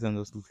Colossal Titan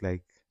just looks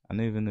like, I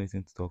don't even know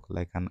anything to talk,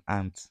 like an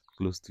ant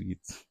close to it.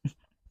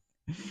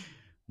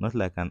 Not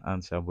like an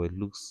ant, sha, but it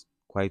looks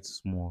quite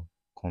small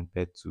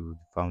compared to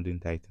the founding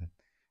Titan.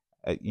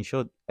 In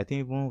short, I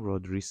think even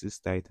Rodriguez's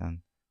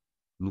Titan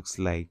looks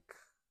like,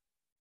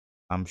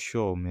 I'm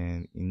sure,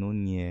 man,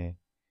 near.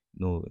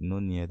 No, no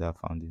near that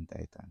founding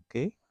titan.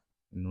 Okay,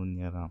 no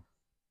near them.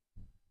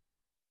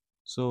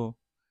 So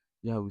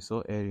yeah, we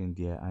saw Eren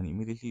there, and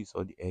immediately we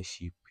saw the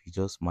airship. He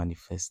just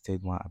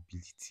manifested one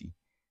ability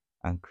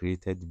and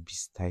created the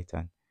Beast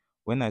Titan.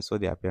 When I saw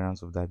the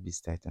appearance of that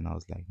Beast Titan, I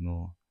was like,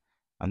 no,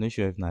 I'm not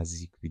sure if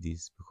Nazik with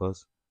this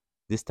because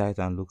this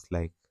Titan looks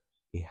like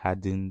a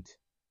hardened,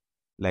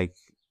 like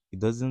it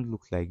doesn't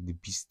look like the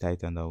Beast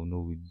Titan that we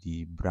know with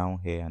the brown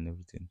hair and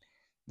everything.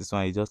 This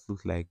one, it just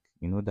looks like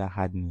that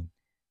hardening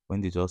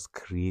when they just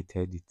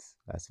created it,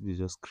 as if they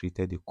just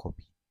created a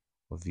copy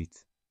of it.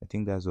 I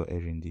think that's what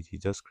Eren did. He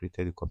just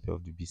created a copy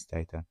of the Beast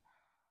Titan,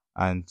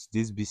 and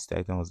this Beast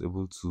Titan was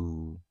able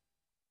to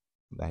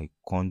like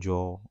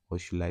conjure, or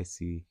should I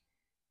say,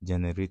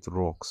 generate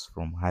rocks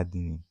from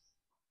hardening.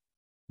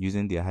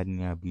 Using the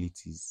hardening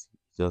abilities,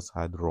 he just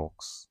had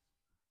rocks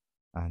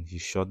and he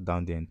shot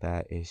down the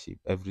entire airship.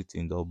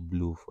 Everything all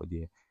blew for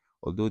there.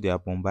 Although their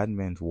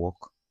bombardment work,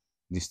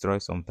 destroy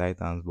some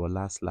titans, but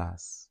last,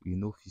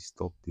 if he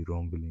stop the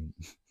rumbling.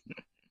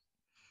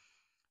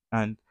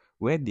 And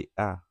where they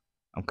are,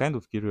 I'm kind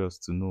of curious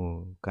to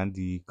know, can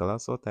the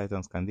colossal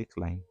titans can they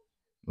climb?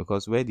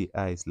 Because where they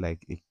are is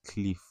like a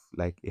cliff,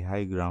 like a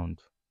high ground.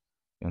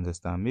 You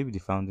understand? Maybe the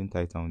founding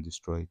titan will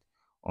destroy it,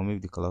 or maybe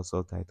the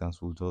colossal titans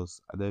will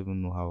just, I don't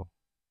even know how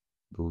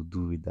they'll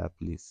do with that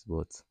place,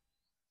 but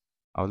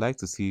I would like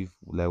to see if,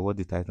 like what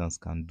the Titans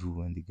can do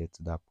when they get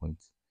to that point,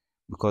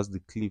 because the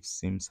cliff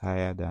seems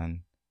higher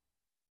than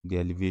the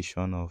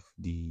elevation of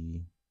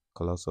the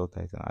colossal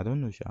Titan. I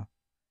don't know, Sha.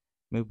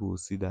 Maybe we'll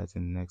see that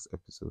in the next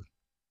episode.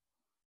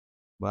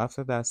 But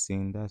after that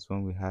scene, that's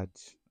when we had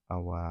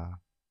our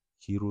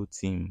hero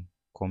team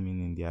coming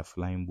in their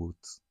flying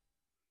boats.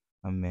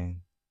 And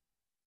man,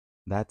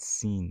 that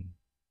scene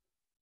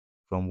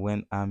from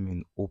when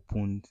Armin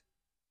opened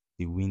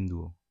the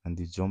window and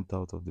they jumped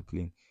out of the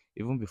plane.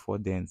 Even before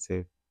then,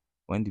 say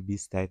when the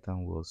Beast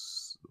Titan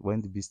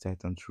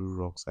threw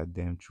rocks at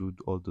them, threw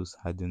all those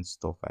hardened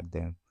stuff at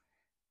them,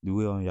 the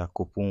way on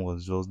Yakopon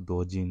was just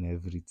dodging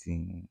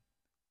everything.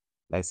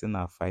 Like saying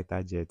a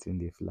fighter jet in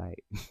the fly.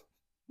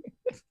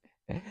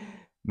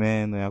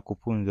 Man,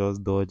 Yakopon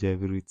just dodge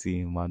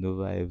everything,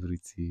 maneuver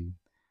everything.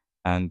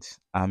 And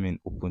I mean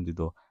open the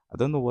door. I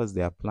don't know what's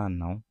their plan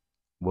now,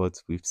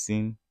 but we've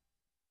seen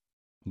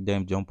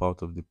them jump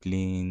out of the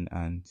plane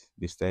and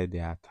they started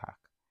their attack.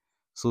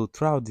 So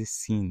throughout this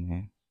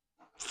scene,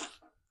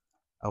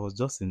 I was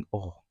just in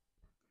awe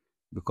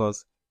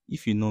because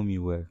if you know me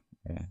well,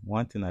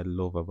 one thing I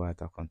love about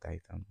Attack on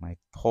Titan, my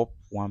top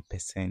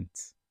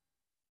 1%,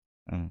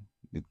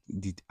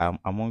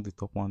 among the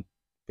top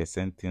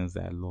 1% things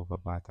that I love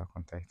about Attack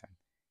on Titan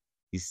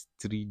is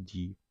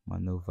 3D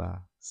maneuver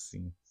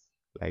scenes,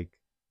 like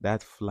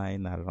that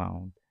flying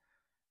around.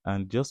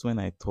 And just when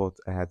I thought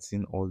I had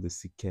seen all the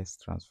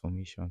sickest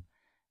transformation,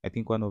 I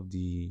think one of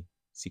the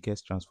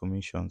sickest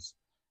transformations.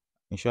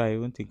 In sure, I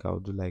even think I'll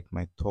do like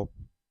my top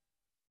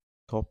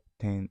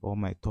 10 or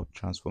my top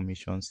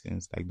transformation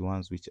scenes, like the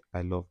ones which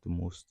I love the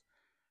most,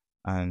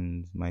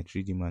 and my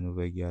 3D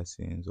maneuver gear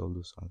scenes, all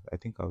those ones. I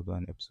think I'll do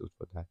an episode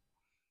for that.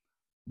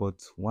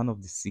 But one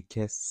of the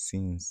sickest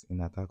scenes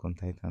in Attack on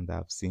Titan that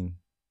I've seen,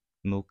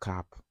 no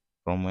cap,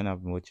 from when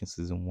I've been watching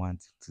season 1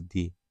 till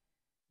today,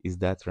 is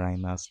that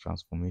Reiner's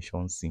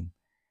transformation scene.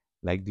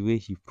 Like the way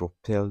he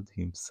propelled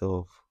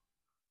himself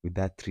with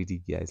that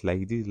 3D gear. It's like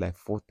he did it like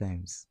 4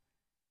 times.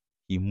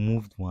 He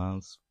moved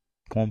once,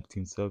 pumped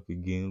himself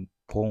again,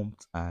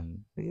 pumped,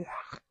 and yeah.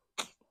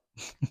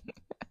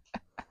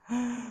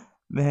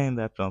 Man,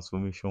 that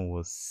transformation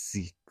was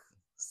sick.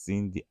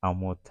 Seeing the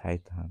armored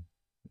titan.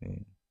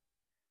 Man.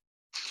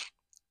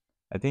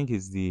 I think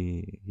he's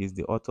the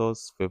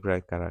author's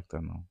favorite character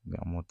now, the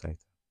armored titan.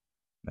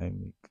 Like,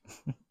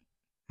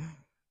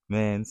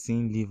 man,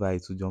 seeing Levi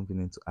to jumping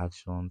into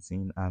action,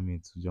 seeing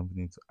Armin to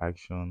jumping into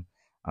action.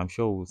 I'm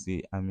sure we'll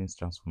see Armin's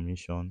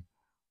transformation,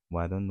 but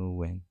I don't know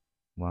when.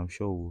 But I'm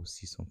sure we'll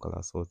see some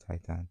colossal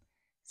titan.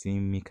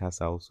 Seeing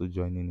Mikasa also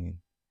joining in,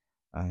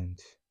 and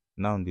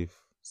now they've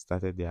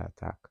started their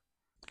attack.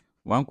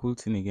 One cool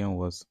thing again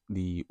was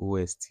the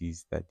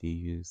OSTs that they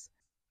used.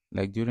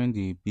 Like during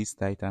the Beast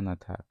Titan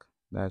attack,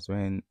 that's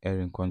when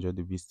Eren conjured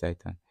the Beast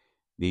Titan.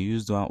 They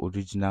used one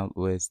original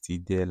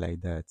OST there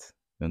like that.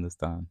 You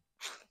understand?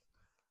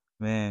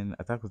 Man,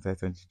 Attack on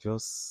Titan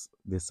just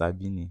the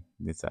Sabi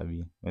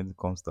when it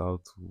comes to how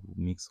to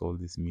mix all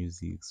these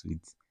musics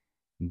with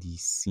the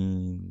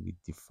scene, with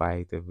the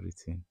fight,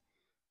 everything.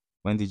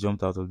 When they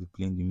jumped out of the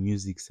plane, the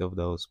music itself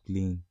that was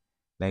playing,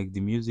 like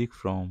the music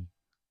from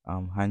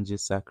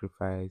Hanji's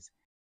sacrifice,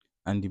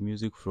 and the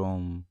music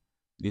from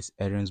this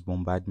Eren's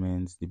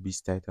bombardment, the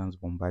Beast Titans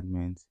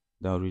bombardment,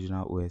 the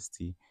original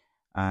OST,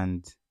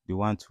 and the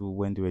one too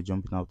when they were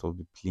jumping out of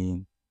the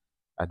plane,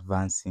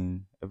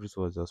 advancing,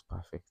 everything was just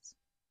perfect.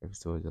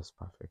 Everything was just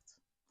perfect.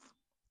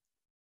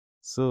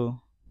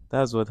 So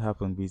that's what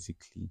happened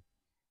basically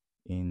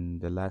in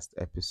the last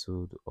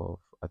episode of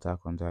Attack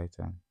on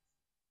Titan.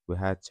 We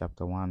had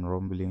chapter 1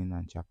 rumbling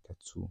and chapter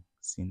 2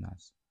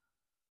 sinners.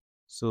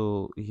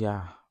 So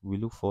yeah, we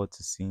look forward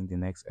to seeing the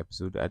next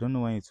episode. I don't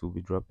know when it will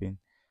be dropping,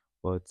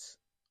 but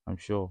I'm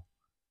sure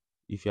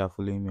if you are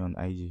following me on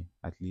IG,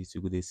 at least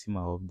you could see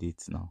my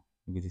updates now.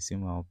 You could see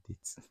my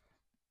updates.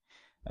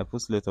 I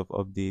post a lot of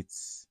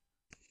updates,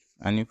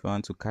 and if you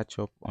want to catch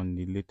up on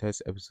the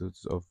latest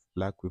episodes of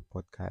Black Whip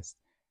Podcast,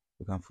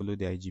 you can follow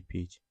the IG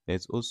page.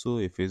 There's also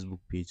a Facebook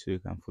page, so you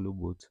can follow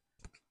both,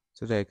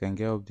 so that you can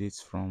get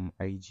updates from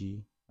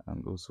IG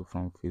and also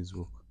from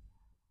Facebook.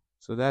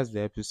 So that's the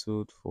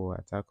episode for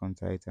Attack on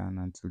Titan.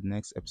 Until the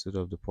next episode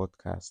of the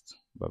podcast.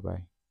 Bye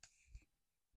bye.